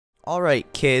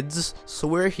Alright kids, so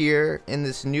we're here in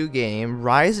this new game,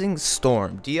 Rising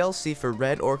Storm, DLC for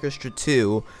Red Orchestra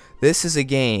 2. This is a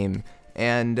game,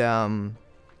 and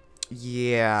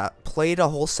yeah, played a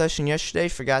whole session yesterday,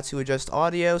 forgot to adjust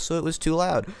audio, so it was too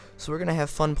loud. So we're gonna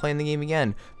have fun playing the game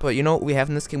again. But you know what we have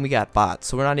in this game? We got bots,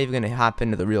 so we're not even gonna hop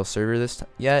into the real server this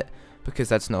yet, because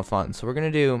that's no fun. So we're gonna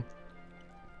do,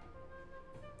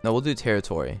 no, we'll do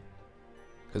territory.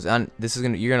 Because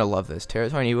you're gonna love this.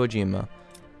 Territory and Iwo Jima.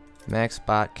 Max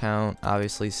bot count,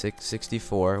 obviously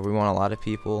 64. We want a lot of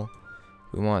people.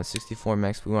 We want 64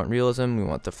 max. We want realism. We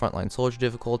want the frontline soldier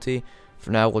difficulty. For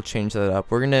now, we'll change that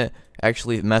up. We're gonna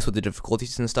actually mess with the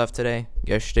difficulties and stuff today.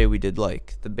 Yesterday we did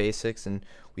like the basics, and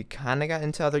we kind of got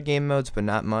into other game modes, but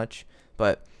not much.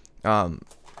 But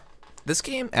this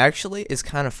game actually is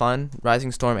kind of fun.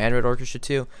 Rising Storm and Red Orchestra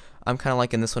 2. I'm kind of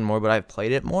liking this one more, but I've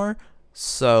played it more,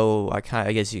 so I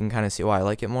guess you can kind of see why I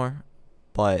like it more.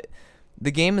 But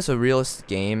the game is a realistic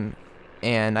game,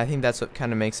 and I think that's what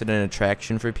kind of makes it an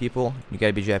attraction for people. You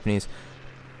gotta be Japanese.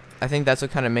 I think that's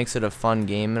what kind of makes it a fun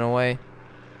game in a way.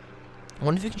 I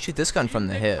wonder if you can shoot this gun from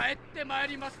the hip. I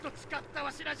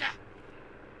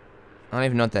don't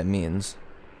even know what that means.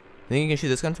 You think you can shoot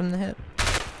this gun from the hip?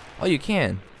 Oh, you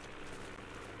can.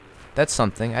 That's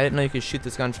something. I didn't know you could shoot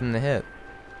this gun from the hip.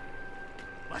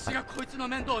 I thought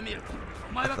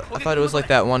it was like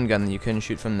that one gun that you couldn't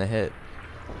shoot from the hip.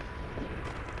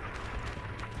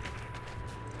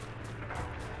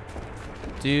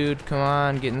 Dude, come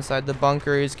on, get inside the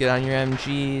bunkers, get on your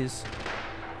MGs.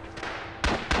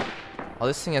 Oh,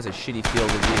 this thing has a shitty field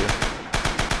of view.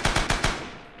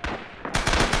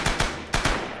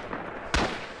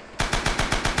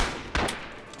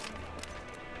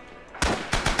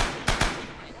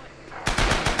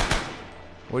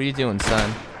 What are you doing,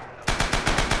 son?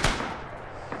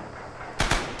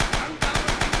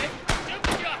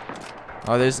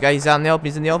 Oh, there's a guy, he's out in the open,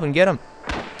 he's in the open, get him.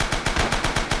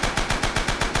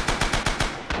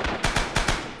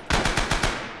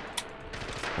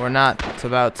 We're not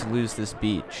about to lose this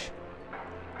beach.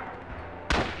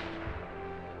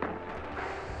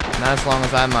 Not as long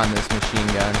as I'm on this machine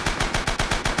gun.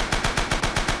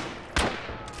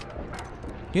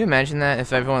 Can you imagine that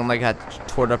if everyone like got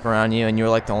torn up around you and you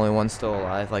were like the only one still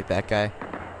alive, like that guy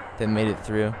that made it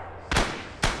through?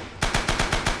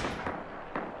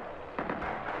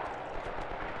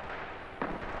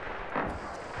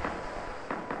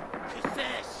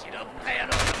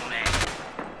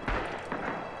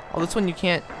 Oh, this one you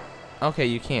can't. Okay,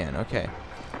 you can. Okay.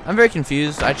 I'm very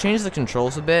confused. I changed the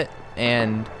controls a bit,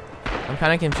 and I'm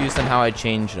kind of confused on how I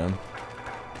changed them.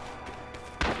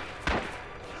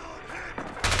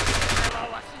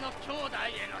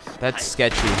 That's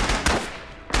sketchy.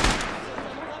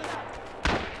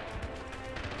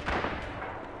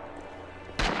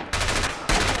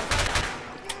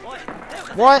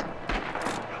 What?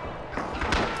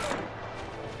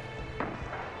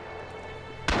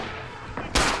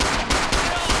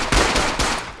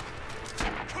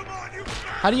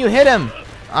 How do you hit him?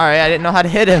 Alright, I didn't know how to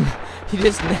hit him. He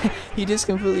just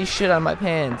completely shit on my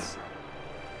pants.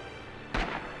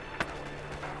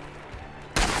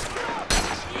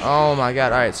 Oh my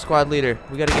god, alright, squad leader.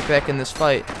 We gotta get back in this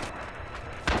fight.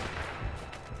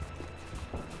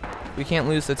 We can't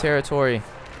lose the territory.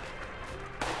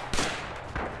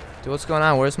 Dude, what's going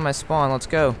on? Where's my spawn? Let's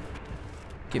go.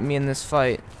 Get me in this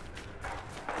fight.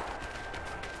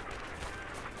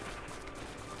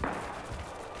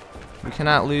 We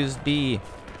cannot lose B.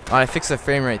 Oh, I fixed the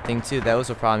frame rate thing too. That was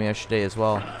a problem yesterday as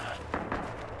well.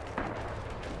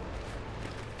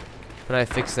 But I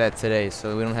fixed that today,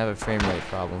 so we don't have a frame rate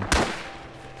problem.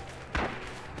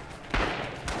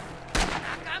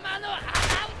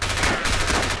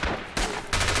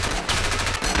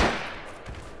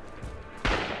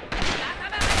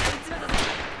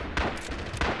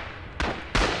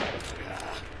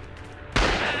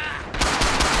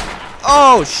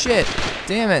 Oh shit!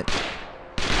 Damn it!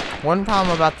 One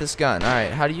problem about this gun.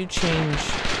 Alright, how do you change...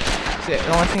 See,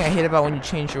 the only thing I hate about when you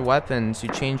change your weapons, you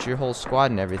change your whole squad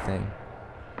and everything.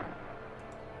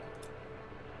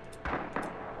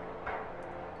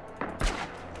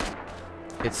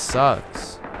 It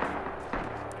sucks.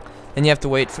 And you have to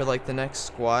wait for like the next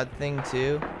squad thing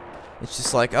too. It's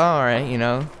just like, oh, alright, you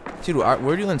know. Dude,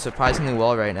 we're doing surprisingly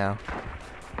well right now.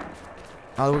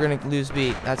 Oh, we're gonna lose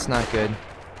B. That's not good.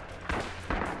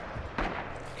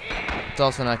 It's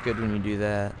also not good when you do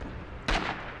that.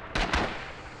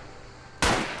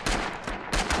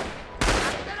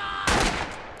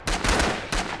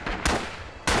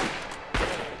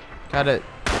 Got it.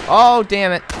 Oh,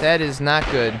 damn it. That is not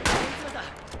good.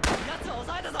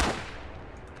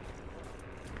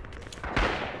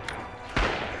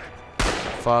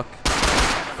 fuck.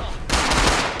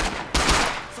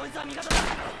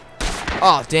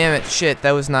 Oh, damn it. Shit,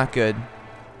 that was not good.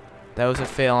 That was a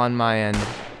fail on my end.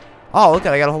 Oh, look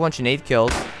at it. I got a whole bunch of nade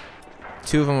kills.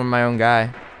 2 of them were my own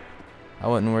guy. I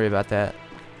wouldn't worry about that.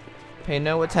 Pay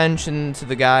no attention to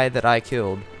the guy that I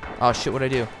killed. Oh, shit,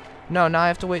 what'd I do? No, now I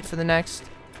have to wait for the next...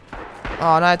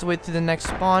 Oh, now I have to wait through the next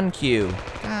spawn queue.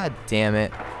 God damn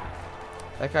it.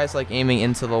 That guy's like aiming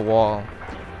into the wall.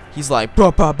 He's like,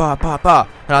 ba ba ba ba ba.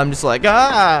 And I'm just like,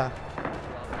 ah!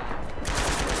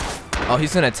 Oh,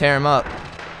 he's gonna tear him up.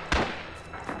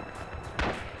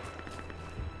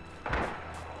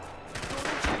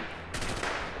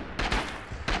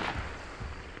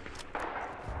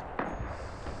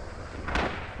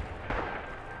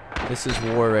 This is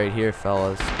war right here,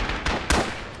 fellas.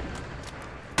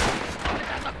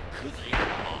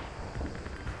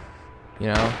 You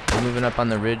know, we're moving up on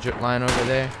the ridge line over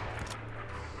there.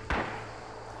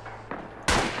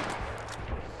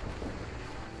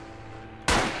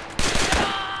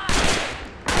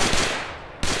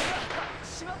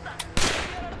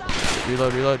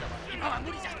 Reload, reload.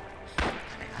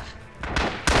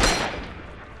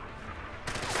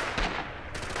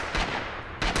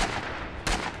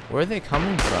 Where are they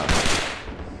coming from?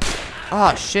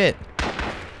 Ah, shit.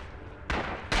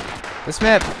 This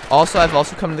map, I've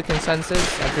also come to the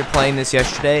consensus after playing this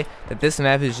yesterday that this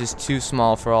map is just too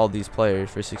small for all these players,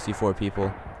 for 64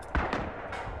 people.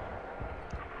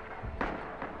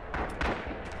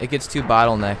 It gets too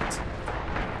bottlenecked.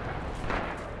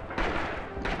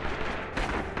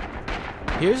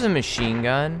 Here's a machine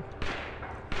gun.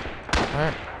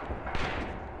 Alright.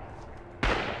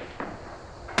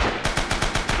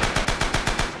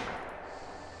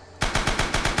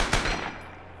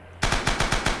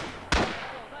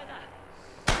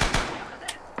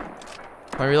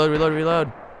 Come on, reload, reload,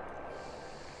 reload.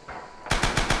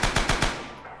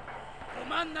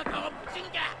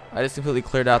 I just completely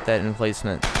cleared out that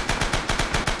emplacement.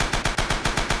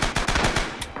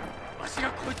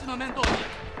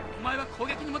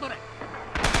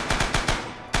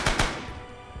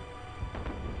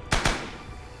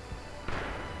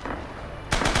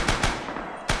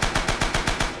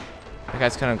 That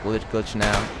guy's kind of glitching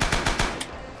out.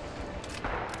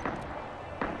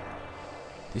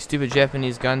 These stupid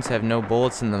Japanese guns have no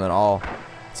bullets in them at all.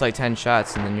 It's like 10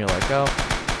 shots and then you're like, oh.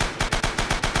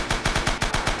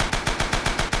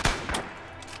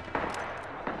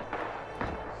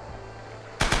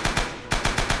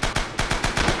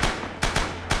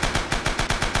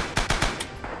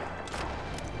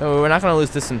 No, we're not going to lose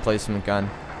this emplacement gun.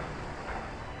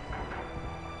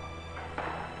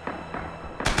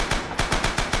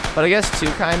 But I guess too,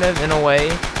 kind of, in a way,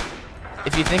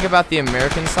 if you think about the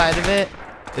American side of it,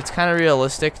 it's kind of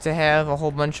realistic to have a whole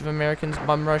bunch of Americans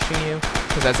bum rushing you,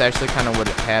 because that's actually kind of what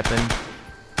happened.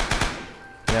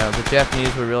 You know, the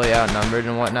Japanese were really outnumbered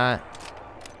and whatnot.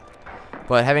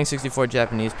 But having 64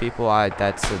 Japanese people,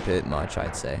 that's a bit much,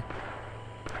 I'd say.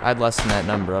 I'd lessen that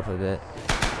number up a bit.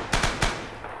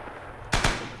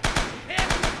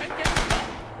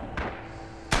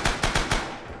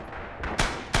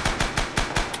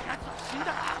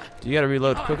 You gotta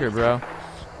reload quicker, bro.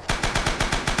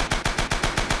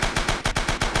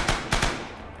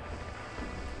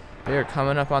 They're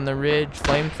coming up on the ridge.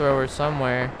 Flamethrower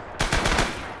somewhere.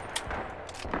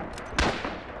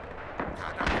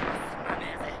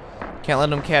 Can't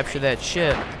let them capture that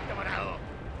ship.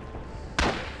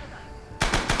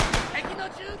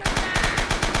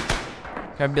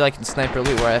 Gotta be like in Sniper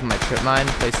Elite where I have my trip mine.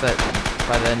 Place that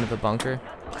by the end of the bunker.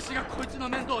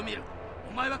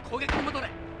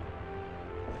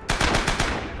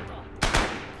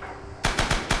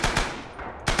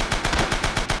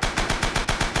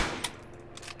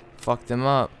 Fucked him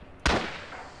up. Oh,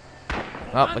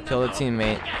 I killed a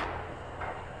teammate.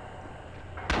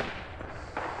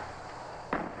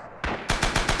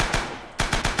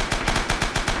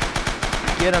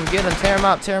 Get him, tear him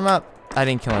up, tear him up. I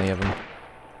didn't kill any of them.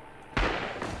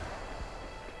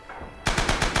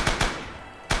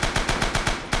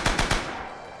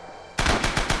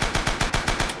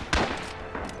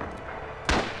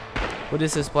 What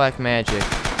is this black magic?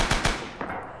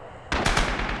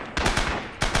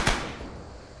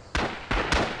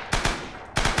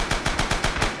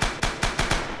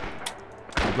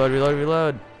 Reload, reload,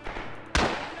 reload.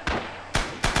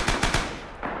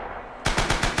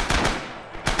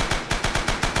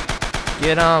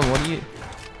 Get him, what do you...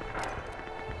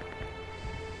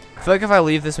 I feel like if I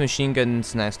leave this machine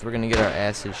gun's nest, we're gonna get our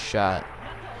asses shot.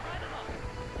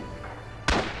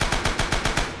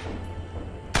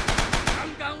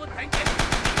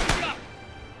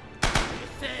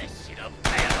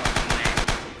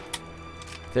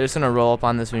 They're just gonna roll up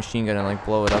on this machine gun and like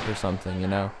blow it up or something, you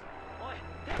know?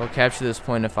 They'll capture this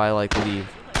point if I like leave.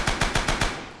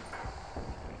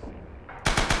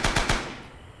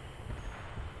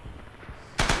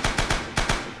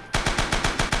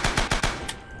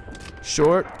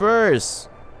 Short bursts,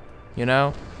 you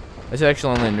know? It's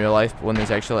actually only in real life, but when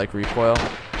there's actually like recoil.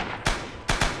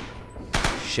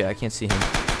 Shit, I can't see him.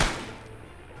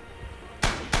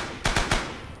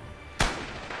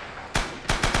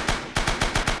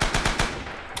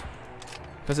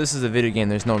 Because this is a video game,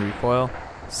 there's no recoil.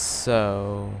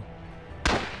 So...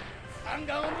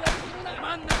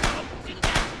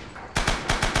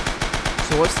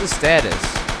 So what's the status?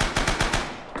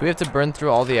 Do we have to burn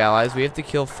through all the allies? We have to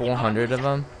kill 400 of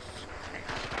them?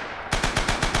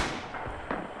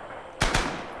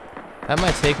 That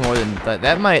might take more than that.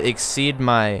 That might exceed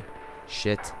my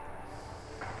shit.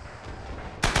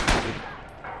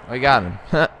 I got him.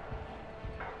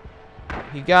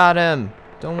 He got him.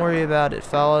 Don't worry about it,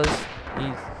 fellas.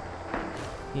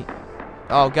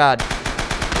 Oh god.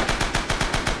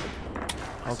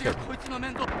 Okay.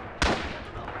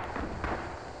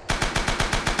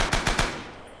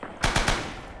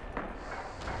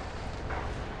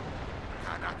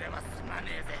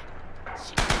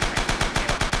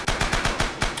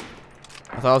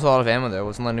 I thought I was all out of ammo there. It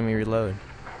wasn't letting me reload.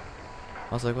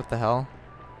 I was like, what the hell?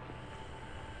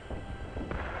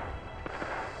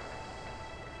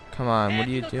 Come on, what are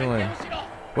you doing?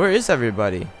 Where is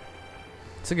everybody?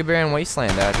 It's like a barren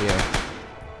wasteland out here.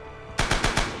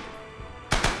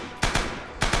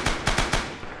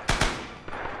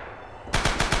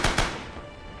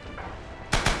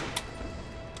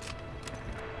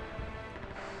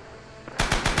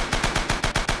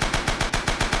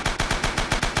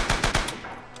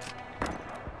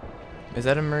 Is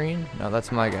that a Marine? No,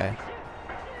 that's my guy.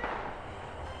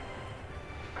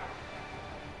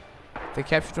 They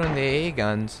captured one of the AA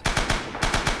guns.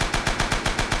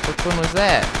 Which one was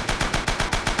that?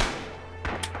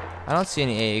 I don't see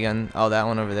any AA gun. Oh, that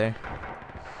one over there.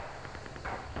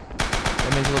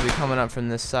 That means they'll be coming up from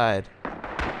this side.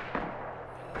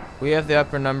 We have the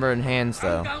upper number in hands,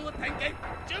 though.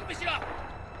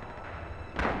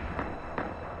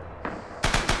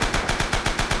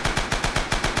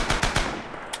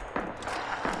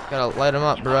 Gotta light them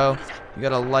up, bro. You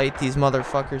gotta light these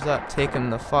motherfuckers up. Take them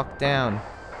the fuck down.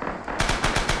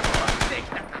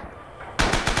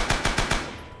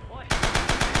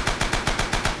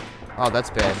 Oh, that's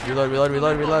bad. Reload, reload,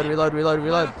 reload, reload, reload, reload,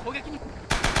 reload.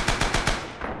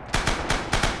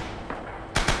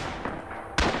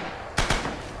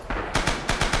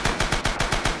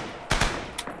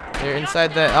 They're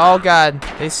inside the... Oh, God.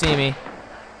 They see me.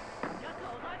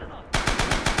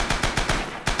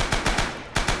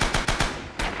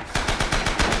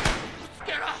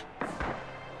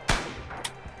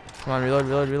 Come on, reload,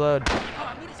 reload, reload.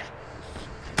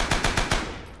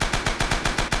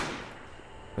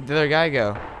 Where'd the other guy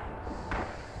go?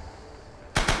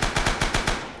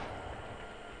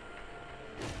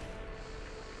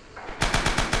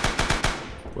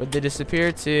 Where'd they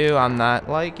disappear to? I'm not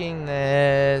liking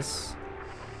this.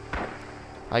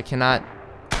 I cannot...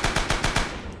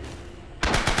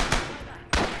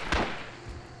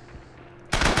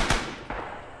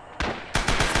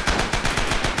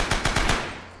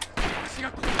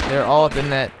 They're all up in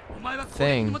that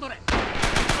thing.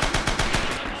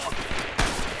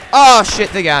 Oh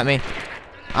shit, they got me.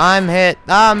 I'm hit.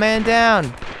 Ah, man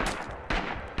down.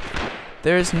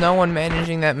 There's no one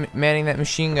manning that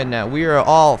machine gun now. We are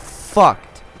all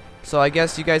fucked. So I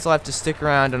guess you guys will have to stick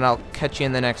around and I'll catch you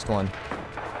in the next one.